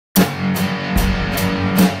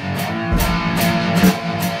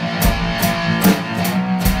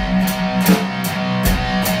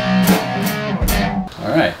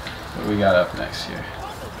up next here?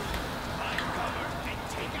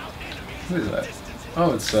 Who is that?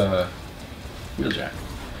 Oh, it's Wheeljack.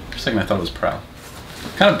 For a second I thought it was Prowl.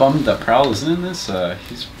 Kind of bummed that Prowl isn't in this.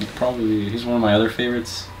 He's one of my other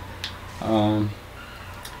favorites. But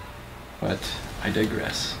I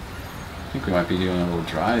digress. I think we might be doing a little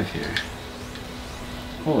drive here.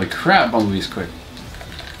 Holy crap, Bumblebee's quick.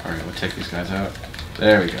 Alright, we'll take these guys out.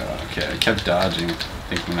 There we go. Okay, I kept dodging,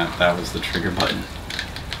 thinking that that was the trigger button.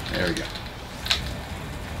 There we go.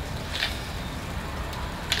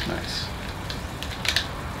 Nice.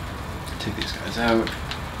 Take these guys out.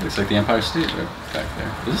 Looks like the Empire State right back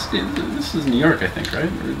there. This is New York, I think,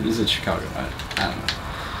 right? Or is it Chicago? I don't know.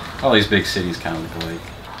 All these big cities kind of look alike.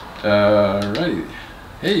 Alrighty.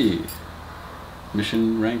 Hey!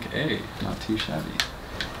 Mission rank A. Not too shabby.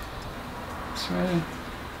 That's right.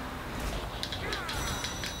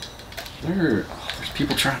 There's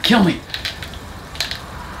people trying to kill me!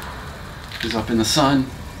 He's up in the sun.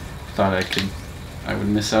 Thought I would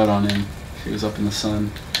miss out on him if he was up in the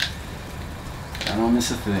sun. I don't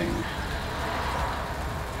miss a thing.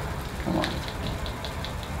 Come on.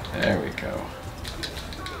 There we go.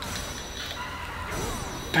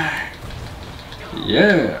 Bang!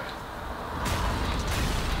 Yeah!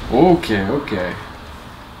 Okay, okay.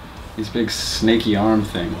 These big snaky arm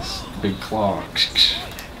things. Big claw.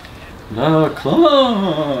 The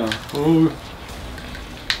claw! Oh.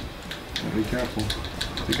 Gotta be careful.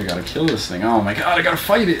 I think I gotta kill this thing. Oh my god, I gotta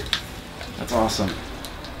fight it! That's awesome.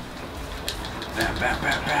 Bam, bam,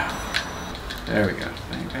 bam, bam. There we go.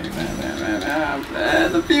 Bang, bang, bam, bam, bam, bam.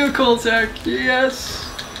 And the vehicle attack! Yes!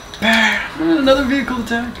 Bam! Another vehicle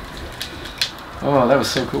attack! Oh, that was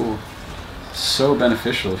so cool. So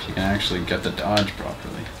beneficial if you can actually get the dodge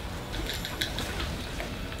properly.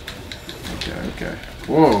 Okay, okay.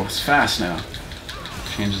 Whoa, it's fast now.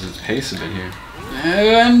 Changes its pace a bit here.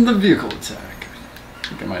 And the vehicle attack. I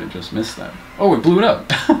think I might have just missed that. Oh, it blew it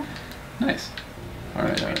up. Nice.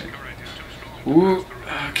 Alright, alright. Ooh,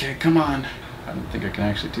 okay, come on. I don't think I can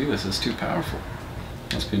actually do this. It's too powerful.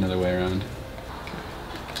 Must be another way around. Okay.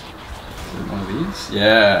 Is it one of these?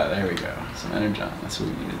 Yeah, there we go. Some energon. That's what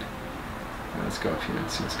we needed. Okay, let's go up here and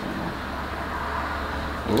see what's going on.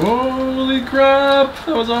 Holy crap!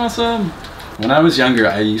 That was awesome! When I was younger,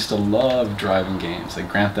 I used to love driving games, like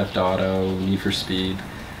Grand Theft Auto, Need for Speed.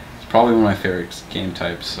 It's probably one of my favorite game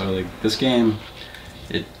types. So like this game,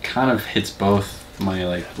 it kind of hits both my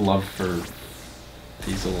like love for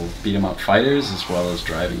these little beat 'em up fighters as well as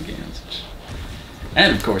driving games,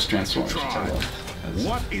 and of course Transformers, which I love.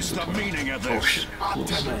 What is the meaning of this?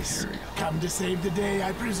 Optimus, come to save the day,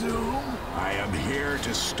 I presume? I am here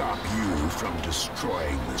to stop you from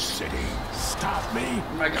destroying the city. Stop me?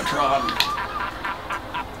 Megatron!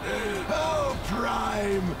 Oh,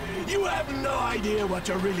 Prime! You have no idea what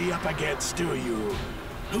you're really up against, do you?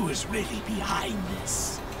 Who is really behind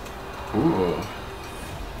this? Ooh.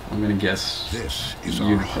 I'm gonna guess This is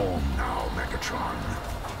our home now, Megatron.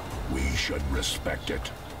 We should respect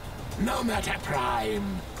it. No matter,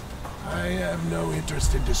 Prime. I have no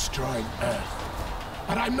interest in destroying Earth.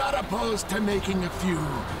 But I'm not opposed to making a few,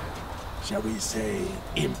 shall we say,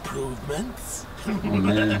 improvements? Oh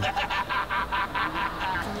man.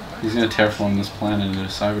 He's gonna terraform this planet into a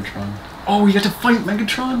Cybertron. Oh, we get to fight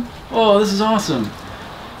Megatron? Oh, this is awesome!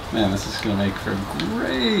 Man, this is gonna make for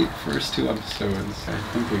great first 2 episodes. I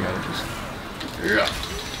think we gotta just... Yeah.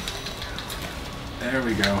 There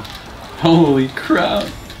we go. Holy crap!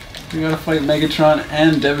 We gotta fight Megatron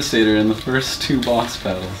and Devastator in the first 2 boss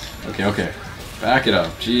battles. Okay, okay. Back it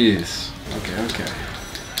up. Jeez. Okay, okay.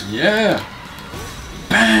 Yeah!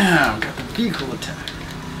 Bam! Got the vehicle attack.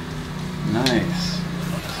 Nice.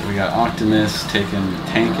 So we got Optimus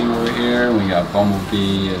tanking over here, and we got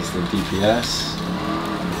Bumblebee as the DPS.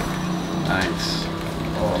 Nice.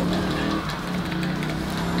 Oh man.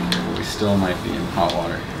 Okay, but we still might be in hot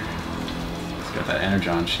water here. It's got that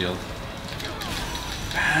Energon shield.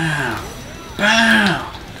 Bam! Bam!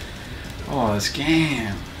 Oh, this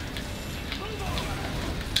game.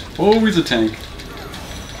 Oh, he's a tank.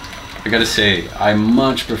 I gotta say, I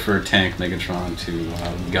much prefer tank Megatron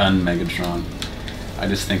to gun Megatron. I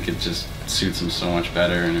just think it just suits him so much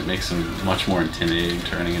better, and it makes him much more intimidating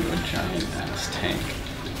turning into a giant ass tank.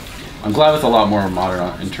 I'm glad with a lot more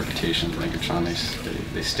modern interpretations of Megatron,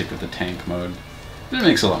 they stick with the tank mode. It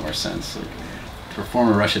makes a lot more sense. Like, to perform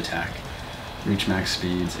a rush attack, reach max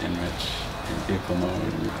speeds, enrich in vehicle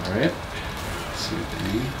mode. Alright. Sweet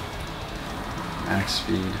thing. Max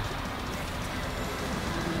speed.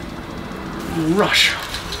 Rush!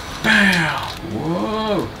 Bam!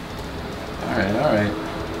 Whoa! Alright, alright.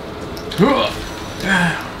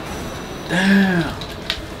 Bam! Damn!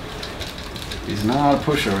 He's not a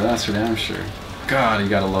pushover, that's for damn sure. God, you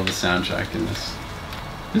gotta love the soundtrack in this.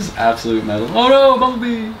 This is absolute metal. Oh no,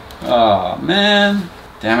 Bumblebee! Oh man,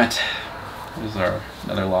 damn it. There's our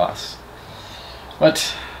another loss.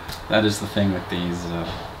 But that is the thing with these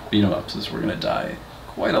beat 'em ups, is we're gonna die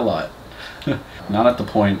quite a lot. Not at the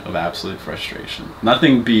point of absolute frustration.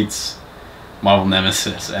 Nothing beats Marvel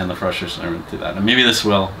Nemesis and the frustration I went through that. And maybe this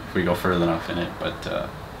will if we go further enough in it, but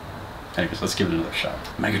anyways, let's give it another shot.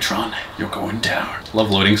 Megatron, you're going down.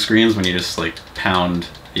 Love loading screens when you just like pound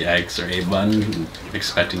the X or A button,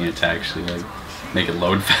 expecting it to actually like make it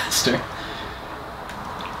load faster.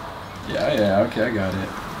 Yeah, okay, I got it.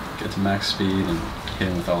 Get to max speed and hit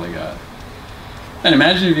him with all I got. And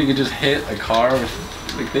imagine if you could just hit a car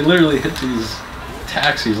with, like, they literally hit these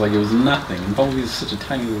taxis like it was nothing, and Bumblebee's such a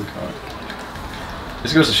tiny little car.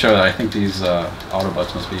 This goes to show that I think these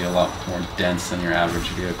Autobots must be a lot more dense than your average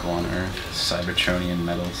vehicle on Earth. Cybertronian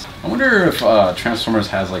metals. I wonder if Transformers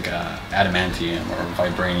has like a adamantium or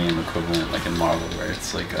vibranium equivalent, like in Marvel, where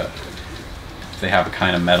it's like they have a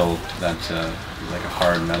kind of metal that like a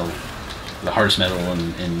hard metal, the hardest metal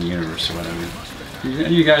in the universe or whatever.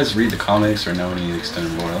 You guys read the comics or know any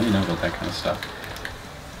extended lore? Let me know about that kind of stuff.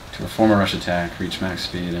 To perform a rush attack, reach max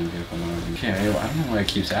speed, and vehicle mode. Okay, I don't know why it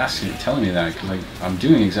keeps telling me that, because like, I'm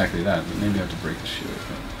doing exactly that, but maybe I have to break the shit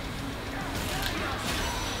with it.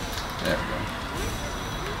 There we go.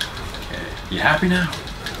 Okay, you happy now?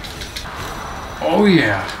 Oh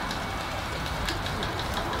yeah!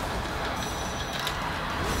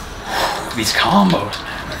 These combos,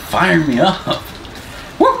 man, they're firing me up!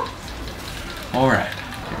 Woo! Alright,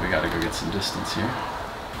 okay, we gotta go get some distance here.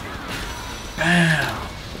 Bam!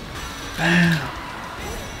 Bam!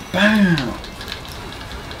 Bam!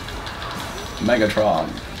 Megatron.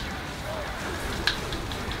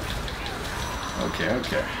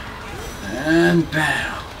 Okay. And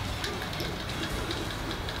bam!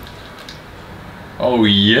 Oh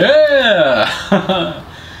yeah!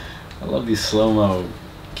 I love these slow-mo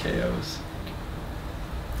KOs.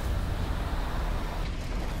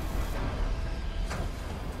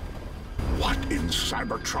 What in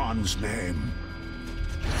Cybertron's name?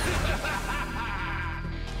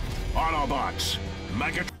 Autobots,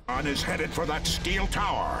 Megatron is headed for that steel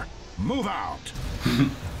tower. Move out.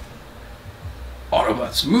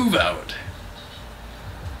 Autobots, move out.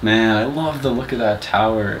 Man, I love the look of that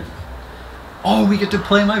tower. Oh, we get to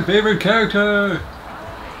play my favorite character.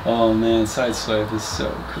 Oh man, Sideswipe is so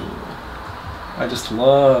cool. I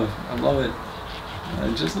love it.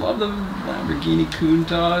 I just love the Lamborghini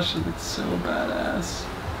Countach. It looks so badass.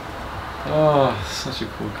 Oh, such a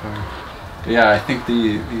cool car. But yeah, I think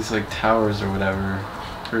these like towers or whatever,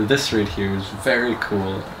 or this right here is very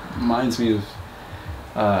cool. It reminds me of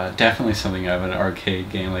definitely something out of an arcade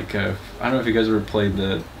game. Like I don't know if you guys ever played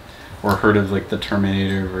or heard of like the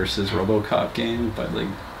Terminator versus RoboCop game, but like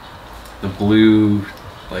the blue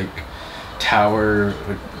like tower,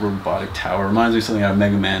 like robotic tower, reminds me of something out of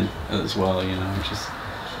Mega Man as well. You know, just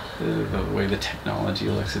the way the technology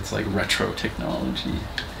looks. It's like retro technology.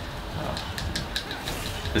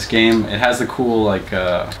 This game, it has the cool like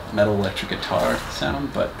metal electric guitar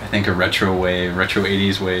sound, but I think a retro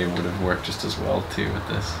 80s wave would have worked just as well too with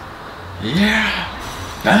this. Yeah!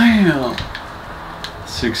 Bam!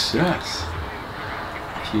 Success!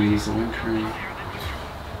 Keys the wind crane.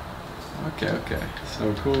 Okay.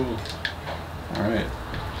 So cool. Alright.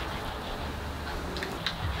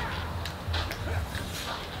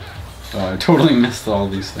 Oh, I totally missed all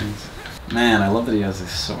these things. Man, I love that he has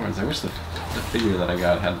these swords. I wish the figure that I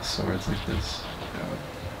got had the swords like this.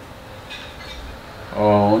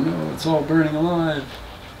 Oh no, it's all burning alive.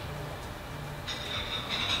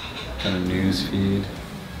 Got a news feed.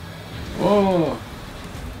 Whoa!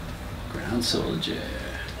 Ground soldier.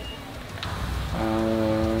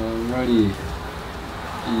 Alrighty.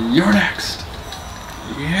 You're next!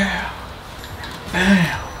 Yeah!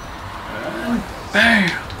 Bam! And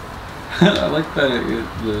bam! I like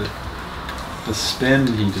that the spin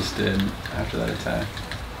he just did after that attack.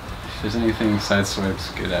 If there's anything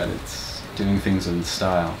Sideswipe's good at, it's doing things in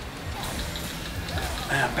style.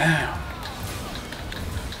 Bam, bam!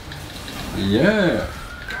 Yeah!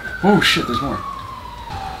 Oh shit, there's more.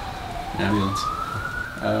 Ambulance.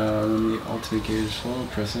 When the ultimate gauge is full,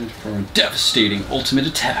 press enter for a devastating ultimate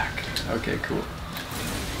attack. Okay, cool.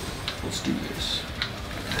 Let's do this.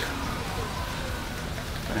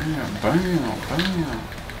 Bam, bam, bam.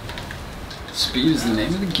 Speed is the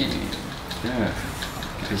name of the game. Yeah.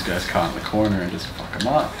 Get these guys caught in the corner and just fuck them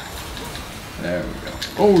up. There we go.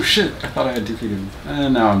 Oh shit! I thought I had defeated him.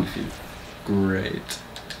 And now I'm defeated. Great.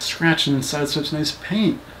 Scratching Sideswipe's nice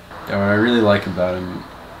paint. Yeah, what I really like about him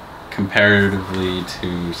comparatively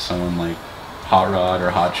to someone like Hot Rod or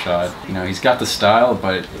Hot Shot. You know, he's got the style,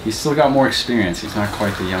 but he's still got more experience. He's not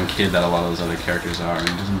quite the young kid that a lot of those other characters are, and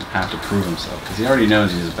he doesn't have to prove himself because he already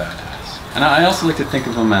knows he's a badass. And I also like to think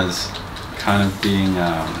of him as kind of being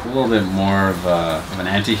a little bit more of an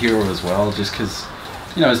anti-hero as well, just because,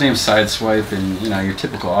 you know, his name's Sideswipe, and, you know, your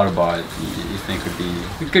typical Autobot you think would be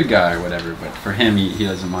a good guy or whatever, but for him, he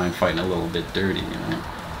doesn't mind fighting a little bit dirty, you know.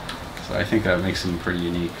 So I think that makes him pretty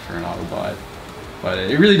unique for an Autobot. But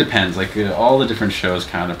it really depends, like all the different shows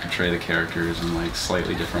kind of portray the characters in like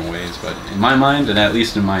slightly different ways, but in my mind, and at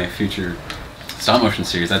least in my future stop motion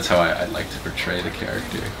series, that's how I'd like to portray the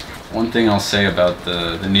character. One thing I'll say about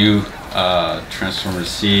the new Transformers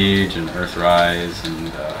Siege and Earthrise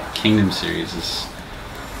and Kingdom series is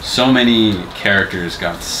so many characters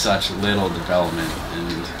got such little development,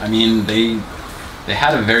 and I mean they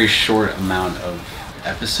had a very short amount of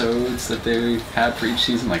episodes that they had for each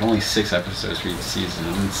season, like only 6 episodes for each season,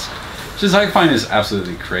 and it's just, I find, is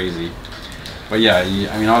absolutely crazy. But yeah,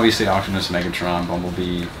 I mean, obviously Optimus, Megatron,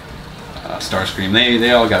 Bumblebee, Starscream, they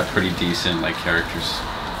all got pretty decent like characters,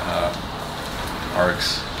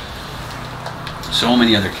 arcs. So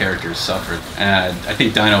many other characters suffered, and I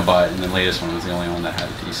think Dinobot in the latest one was the only one that had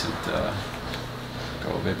a decent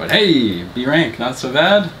go of it. But hey, B rank, not so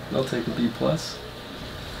bad. They'll take a B+.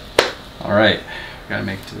 All right. Gotta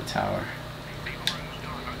make it to the tower.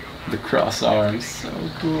 The cross arms, so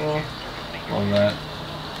cool. Love that.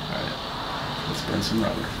 Alright, let's burn some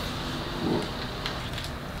rubber. Ooh.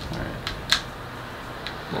 Alright.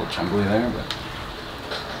 A little jungly there, but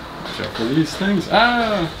watch out for these things.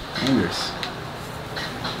 Ah! Fingers.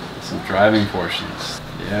 Some driving portions.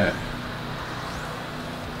 Yeah.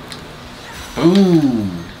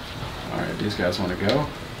 Boom! Alright, these guys want to go?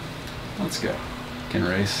 Let's go. Can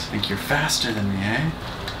race. Think you're faster than me, eh?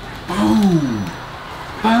 Boom!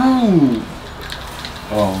 Boom!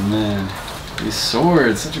 Oh man, these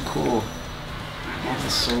swords, such a cool. I love the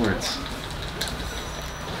swords.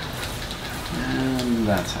 And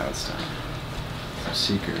that's how it's done. Some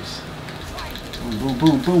seekers. Boom, boom,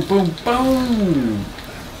 boom, boom, boom, boom!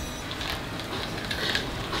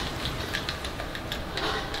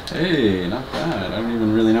 Hey, not bad. I don't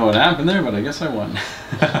even really know what happened there, but I guess I won.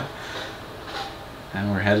 And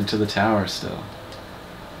we're headed to the tower still.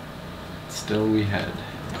 Still we head.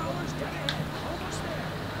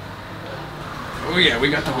 Oh yeah, we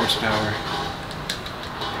got the horsepower.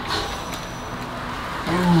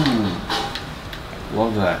 Boom.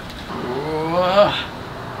 Love that.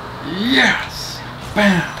 Yes!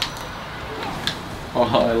 Bam! Oh,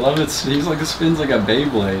 I love it. He's like, it spins like a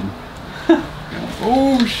Beyblade.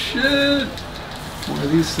 Oh shit! What are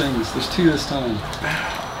these things? There's 2 this time.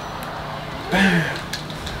 Bam! Bam!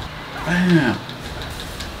 Bam!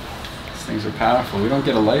 These things are powerful. We don't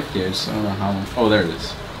get a life gauge, so I don't know how long. Oh, there it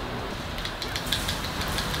is.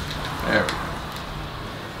 There we go.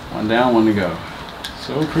 1 down, 1 to go.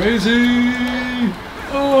 So crazy!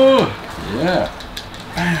 Oh! Yeah!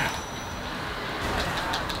 Bam!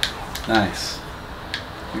 Nice.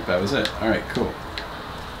 I think that was it. Alright, cool.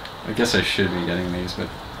 I guess I should be getting these, but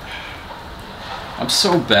I'm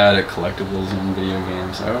so bad at collectibles in video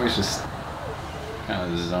games. I always just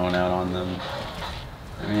kind of zone out on them.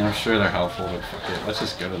 I mean, I'm sure they're helpful, but fuck it. Let's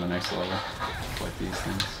just go to the next level. Collect these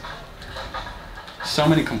things. So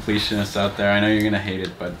many completionists out there. I know you're gonna hate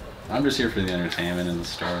it, but I'm just here for the entertainment and the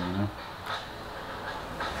story, you know?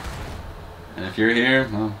 And if you're here,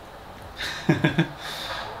 well,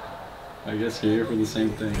 I guess you're here for the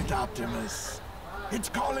same thing. Optimus. It's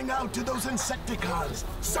calling out to those Insecticons,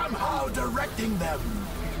 somehow directing them.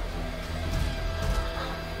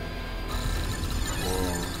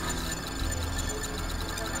 Whoa.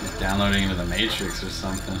 He's downloading into the Matrix or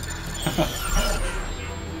something.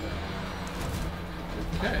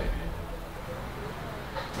 Okay.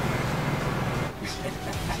 Is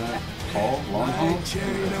that Paul? Long haul?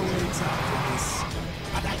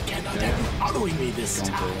 But I cannot have you following me this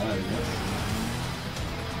Don't time. go that, I guess.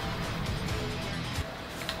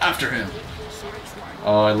 After him.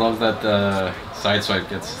 Oh, I love that the Sideswipe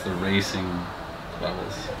gets the racing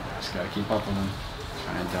levels. Just gotta keep up with them.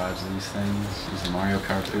 Try and dodge these things. Use the Mario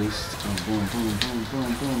Kart boost. Boom, boom, boom, boom,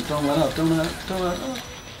 boom, boom. Don't let up, don't let up, don't let up.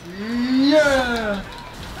 Yeah!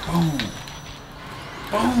 Boom.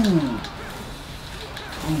 Boom.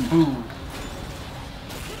 Boom, boom.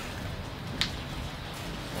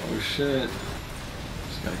 Oh shit.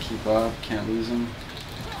 Just gotta keep up, can't lose them.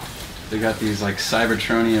 They got these like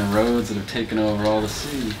Cybertronian roads that have taken over all the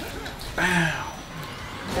sea. Bam!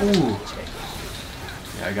 Ooh!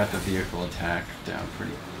 Yeah, I got the vehicle attack down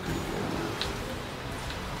pretty good.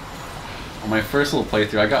 On my first little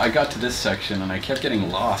playthrough, I got to this section and I kept getting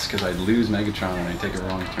lost because I'd lose Megatron when I take a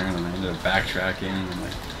wrong turn, and I ended up backtracking, and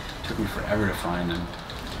like it took me forever to find him.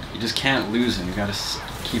 You just can't lose him. You gotta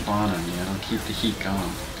keep on him, you know, keep the heat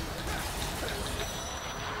going.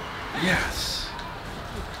 Yes.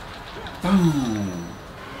 Boom.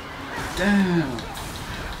 Down.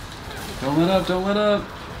 Don't let up. Don't let up.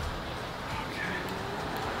 Okay.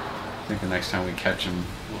 I think the next time we catch him,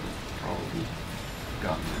 we'll probably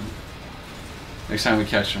got him. Next time we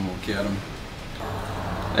catch him, we'll get him.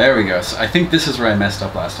 There we go. So I think this is where I messed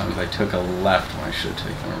up last time, because I took a left when I should have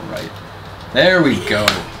taken a right. There we go.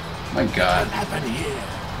 My God.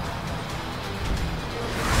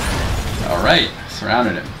 All right,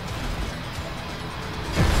 surrounded him.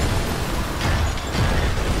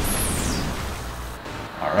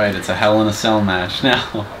 All right, it's a Hell in a Cell match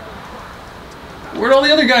now. Where'd all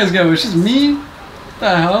the other guys go? It's just me? What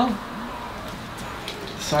the hell?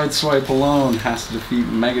 Sideswipe alone has to defeat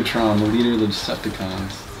Megatron, the leader of the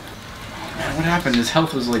Decepticons. Oh, man, what happened? His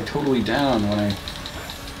health was like totally down when I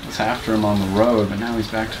was after him on the road, but now he's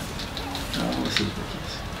back to... Oh, this is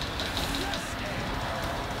ridiculous.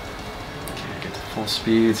 Okay, get to full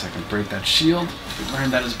speed so I can break that shield. We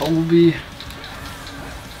learned that as Bumblebee.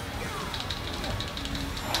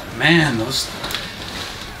 Oh, man, those...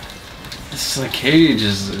 This cage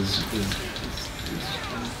is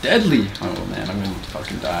deadly. Oh man, I'm gonna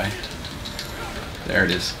fucking die. There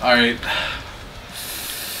it is. Alright.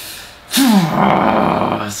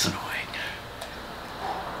 That's annoying.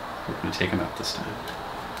 We're gonna take him out this time.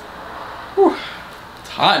 Whew. It's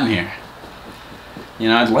hot in here. You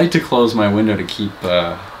know, I'd like to close my window to keep,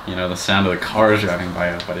 you know, the sound of the cars driving by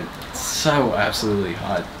it, but it's so absolutely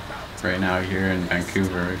hot right now here in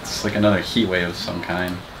Vancouver. It's like another heat wave of some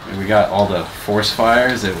kind. And we got all the forest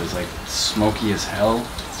fires. It was like smoky as hell.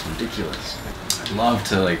 It's ridiculous. I'd love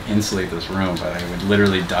to like insulate this room, but I would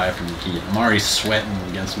literally die from the heat. I'm already sweating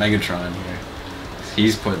against Megatron here.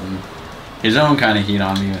 He's putting his own kind of heat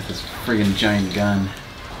on me with his friggin' giant gun.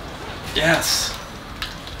 Yes!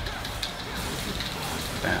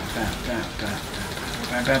 Bam, bam, bam, bam,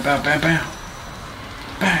 bam, bam, bam, bam, bam,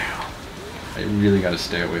 bam. I really gotta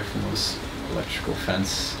stay away from those electrical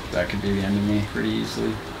fence. That could be the end of me pretty easily.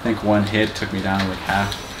 I think one hit took me down to like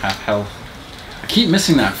half health. I keep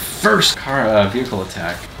missing that first vehicle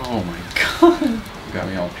attack. Oh my god. Got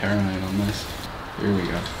me all paranoid on this. Here we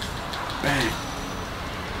go. Bang.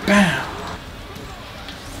 Bam.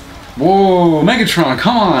 Whoa, Megatron,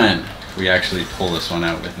 come on! If we actually pull this one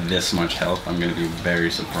out with this much health, I'm gonna be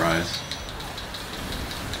very surprised.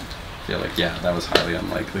 I feel like, yeah, that was highly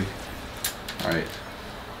unlikely. Alright.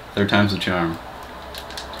 Third time's the charm.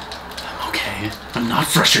 I'm okay. I'm not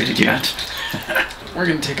frustrated yet. We're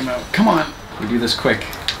gonna take him out. Come on! If we do this quick,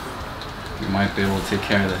 we might be able to take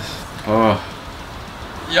care of this. Oh.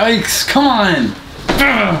 Yikes! Come on!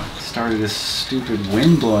 Ugh. Started this stupid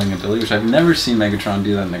wind-blowing ability, which I've never seen Megatron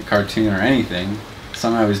do that in a cartoon or anything.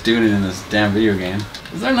 Somehow he's doing it in this damn video game.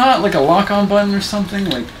 Is there not like a lock-on button or something?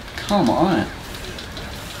 Like, come on.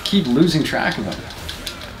 Keep losing track of him.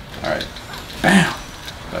 Alright. Bam!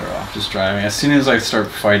 Better off just driving. As soon as I start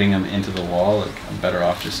fighting him into the wall, like, I'm better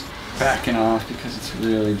off just backing off because it's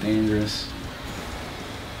really dangerous.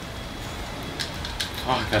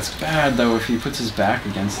 Fuck, that's bad though if he puts his back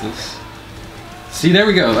against this. See, there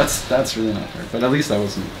we go. That's really not fair. But at least that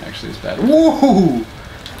wasn't actually as bad. Whoa!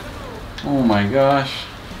 Oh my gosh.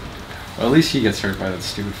 Well, at least he gets hurt by that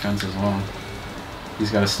stupid fence as well.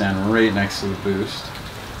 He's got to stand right next to the boost.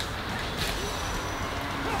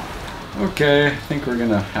 Okay, I think we're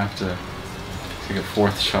gonna have to take a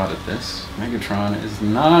fourth shot at this. Megatron is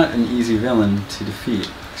not an easy villain to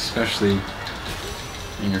defeat, especially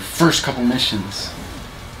in your first couple missions.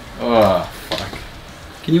 Oh, fuck.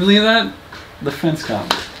 Can you believe that? The fence got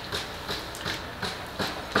me.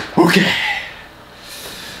 Okay.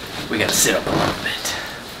 We gotta sit up a little bit.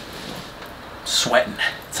 I'm sweating.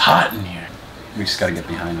 It's hot in here. We just gotta get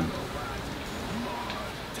behind him.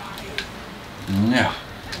 Yeah.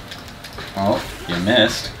 Oh, you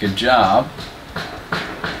missed. Good job.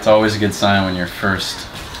 It's always a good sign when your first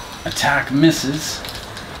attack misses.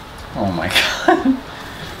 Oh my god.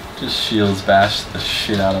 Just shields bash the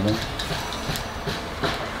shit out of him.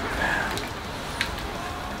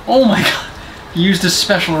 Oh my god. He used his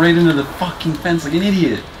special right into the fucking fence like an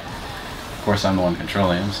idiot. Of course, I'm the one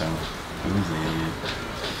controlling him, so who's the idiot?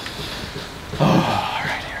 Oh,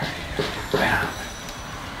 alrighty. Bam.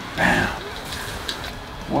 Bam.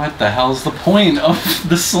 What the hell's the point of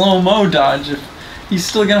the slow-mo dodge if he's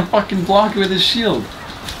still gonna fucking block it with his shield?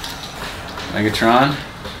 Megatron,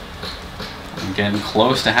 I'm getting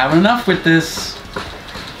close to having enough with this.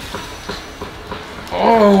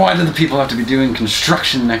 Oh, why do the people have to be doing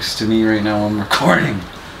construction next to me right now while I'm recording?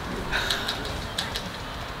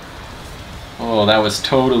 Oh, that was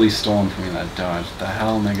totally stolen from me, that dodge. The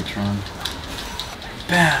hell, Megatron?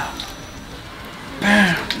 Bam!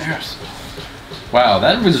 Bam! There's... Wow,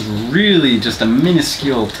 that was really just a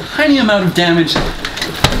minuscule, tiny amount of damage.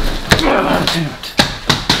 Oh, damn it.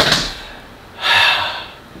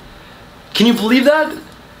 Can you believe that?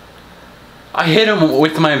 I hit him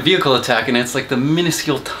with my vehicle attack and it's like the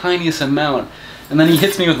minuscule, tiniest amount. And then he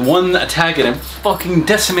hits me with one attack and it fucking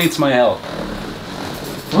decimates my health.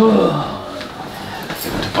 I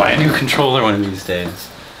have to buy a new controller one of these days.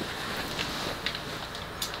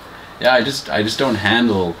 Yeah, I just don't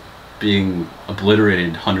handle being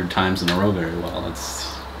obliterated 100 times in a row very well.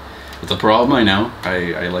 It's a problem, I know.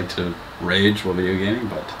 I like to rage while video gaming,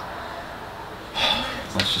 but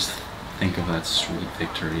let's just think of that sweet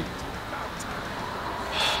victory.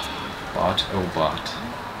 Bot, oh bot.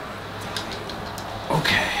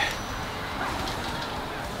 Okay.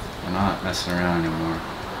 We're not messing around anymore.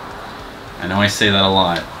 I know I say that a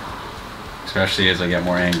lot, especially as I get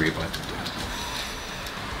more angry, but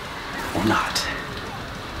we're not.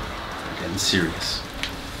 I'm getting serious.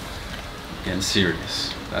 I'm getting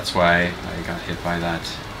serious. That's why I got hit by that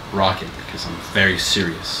rocket, because I'm very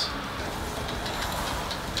serious.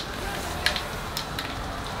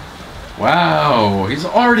 Wow, he's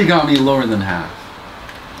already got me lower than half.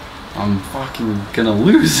 I'm fucking gonna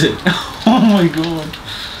lose it. Oh my god.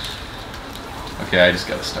 Okay, I just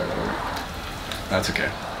gotta start over. That's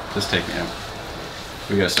okay. Just take me out.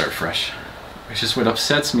 We gotta start fresh. It's just what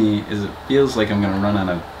upsets me is it feels like I'm gonna run out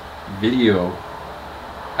of video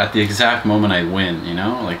at the exact moment I win, you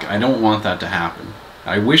know? Like, I don't want that to happen.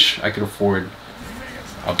 I wish I could afford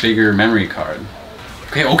a bigger memory card.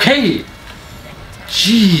 Okay, okay!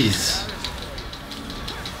 Jeez!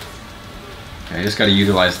 Okay, I just gotta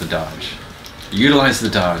utilize the dodge. Utilize the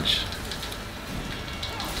dodge.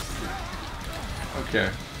 Okay.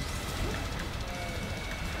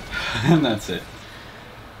 And that's it.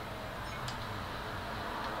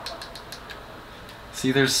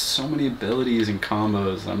 See, there's so many abilities and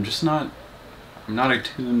combos. I'm not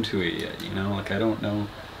attuned to it yet, you know? Like, I don't know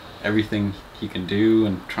everything he can do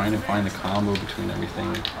and trying to find the combo between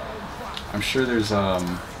everything. I'm sure there's a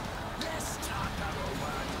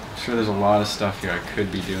lot of stuff here I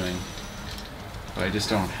could be doing, but I just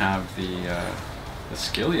don't have the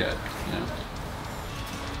skill yet, you know?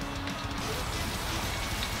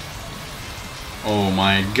 Oh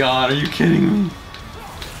my god, are you kidding me?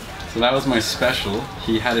 So that was my special.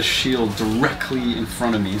 He had a shield directly in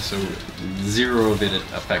front of me, so 0 of it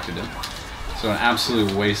affected him. So an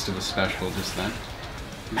absolute waste of a special just then.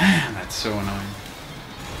 Man, that's so annoying.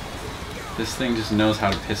 This thing just knows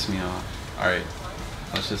how to piss me off. Alright,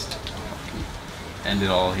 let's just end it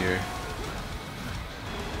all here.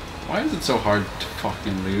 Why is it so hard to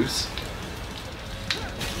fucking lose?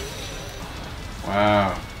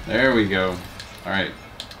 Wow, there we go. Alright.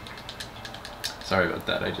 Sorry about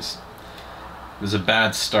that, it was a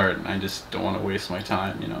bad start and I just don't want to waste my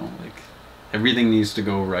time, you know? Like, everything needs to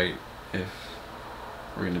go right if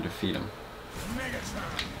we're gonna defeat him.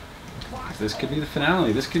 This could be the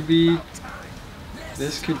finale, this could be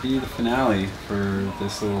the finale for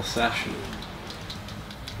this little session.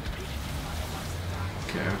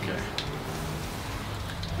 Okay, okay.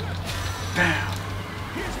 Bam!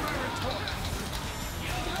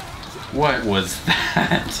 What was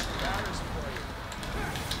that?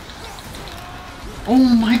 Oh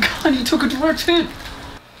my god, he took a direct hit!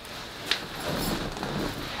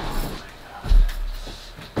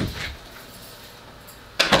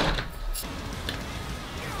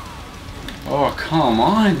 Oh, come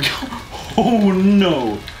on! Oh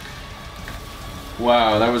no!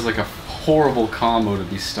 Wow, that was like a horrible combo to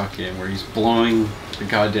be stuck in, where he's blowing the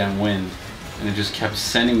goddamn wind, and it just kept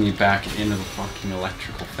sending me back into the fucking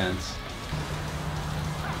electrical fence.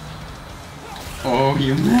 Oh,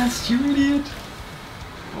 you missed, you idiot!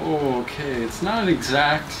 Oh, okay, it's not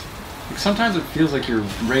exact. Like, sometimes it feels like you're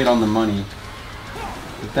right on the money.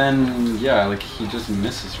 But then, yeah, like, he just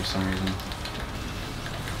misses for some reason.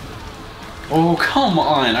 Oh, come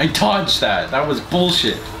on! I dodged that! That was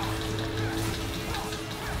bullshit!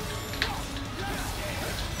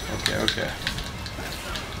 Okay, okay.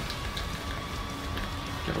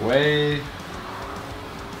 Get away.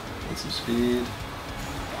 Get some speed.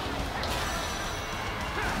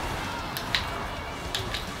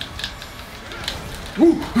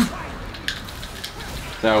 Ooh.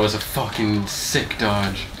 That was a fucking sick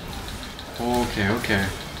dodge. Okay, okay.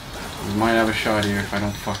 We might have a shot here if I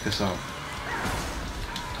don't fuck this up.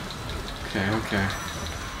 Okay, okay.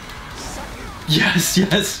 Yes,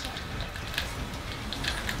 yes.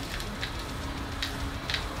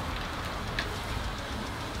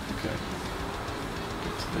 Okay.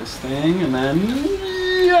 Get to this thing and then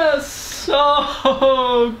yes.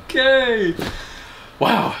 Oh, okay.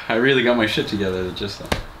 Wow, I really got my shit together just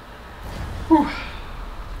then. Whew.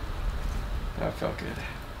 That felt good.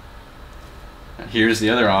 And here's the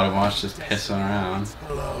other Autobots just pissing around.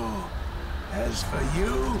 Hello. As for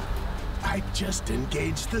you, I just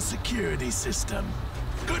engaged the security system.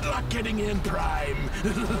 Good luck getting in, Prime.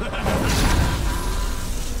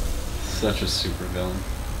 Such a super villain.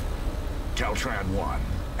 Caltran 1,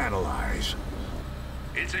 analyze.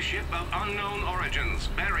 It's a ship of unknown origins,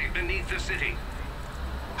 buried beneath the city.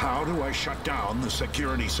 How do I shut down the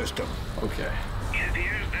security system? Okay. It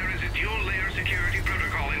appears there is a dual-layer security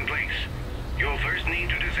protocol in place. You'll first need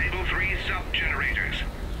to disable 3 sub-generators.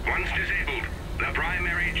 Once disabled, the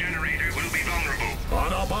primary generator will be vulnerable.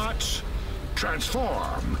 Autobots,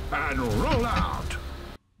 transform and roll out!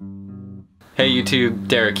 Hey YouTube,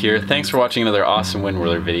 Derek here. Thanks for watching another awesome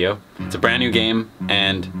windwirler video. It's a brand new game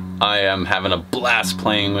and I am having a blast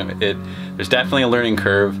playing with it. There's definitely a learning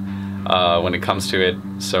curve when it comes to it,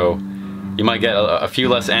 so you might get a few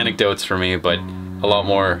less anecdotes from me, but a lot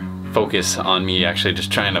more focus on me actually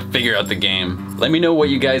just trying to figure out the game. Let me know what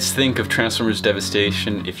you guys think of Transformers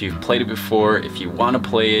Devastation, if you've played it before, if you want to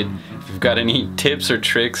play it, if you've got any tips or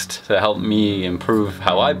tricks to help me improve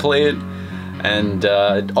how I play it, and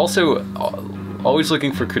also always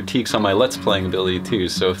looking for critiques on my Let's Playing ability too,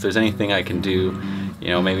 so if there's anything I can do, you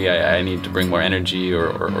know, maybe I need to bring more energy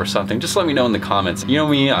or something, just let me know in the comments. You know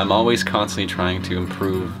me, I'm always constantly trying to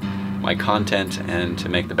improve my content and to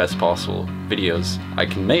make the best possible videos I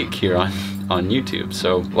can make here on YouTube.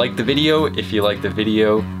 So like the video if you like the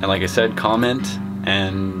video, and like I said, comment,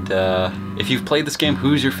 and if you've played this game,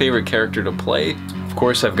 who's your favorite character to play? Of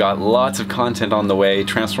course, I've got lots of content on the way.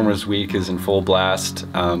 Transformers Week is in full blast.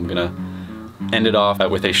 I'm gonna end it off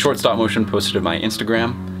with a short stop motion posted to my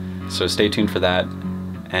Instagram, so stay tuned for that.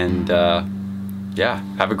 And yeah,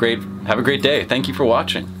 have a great day. Thank you for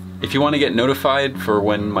watching. If you want to get notified for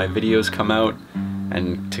when my videos come out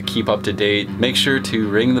and to keep up to date, make sure to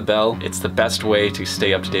ring the bell. It's the best way to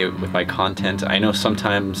stay up to date with my content. I know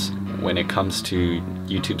sometimes when it comes to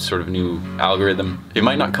YouTube's sort of new algorithm, it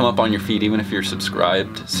might not come up on your feed even if you're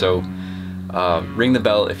subscribed. So ring the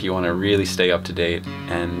bell if you want to really stay up to date.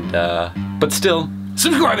 And but still,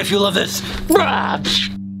 subscribe if you love this.